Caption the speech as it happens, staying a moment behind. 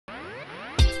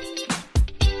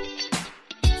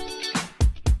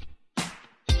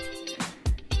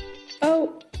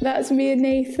That's me and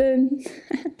Nathan.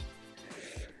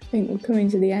 I think we're coming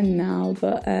to the end now,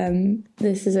 but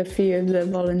this is a few of the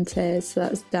volunteers. So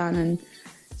that's Dan and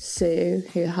Sue,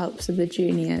 who helps with the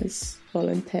juniors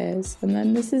volunteers. And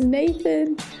then this is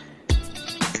Nathan.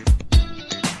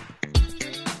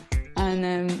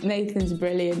 And Nathan's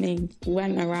brilliant. He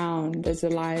went around as a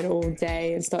lion all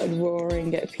day and started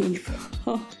roaring at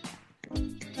people.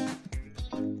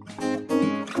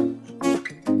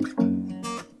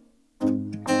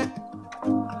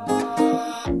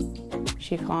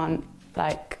 She can't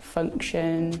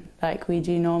function like we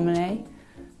do normally,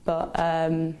 but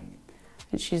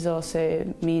she's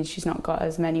also means she's not got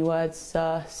as many words as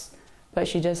us, but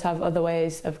she does have other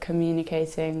ways of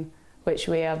communicating which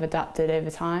we have adapted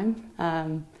over time.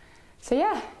 So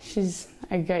yeah, she's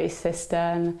a great sister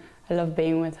and I love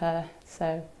being with her,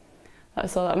 so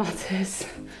that's all that matters.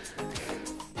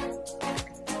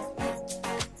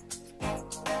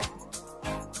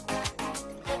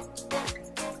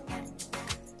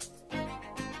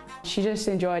 She just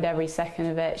enjoyed every second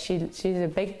of it. She's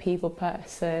a big people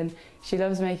person. She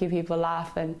loves making people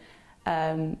laugh, and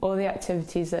all the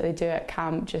activities that they do at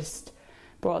camp just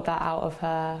brought that out of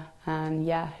her. And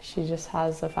yeah, she just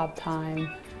has a fab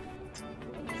time.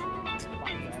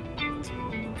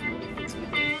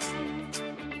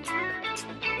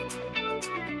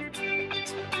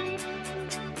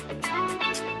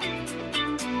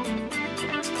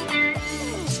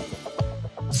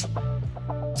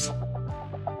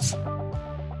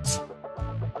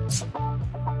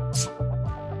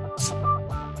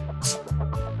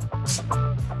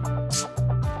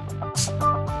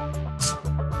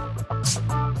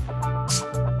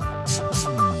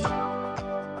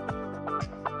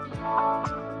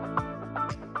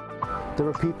 There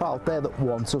are people out there that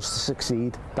want us to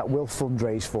succeed, that will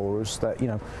fundraise for us, that, you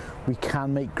know, we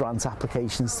can make grant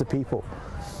applications to people.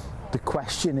 The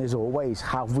question is always,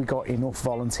 have we got enough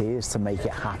volunteers to make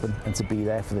it happen and to be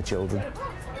there for the children?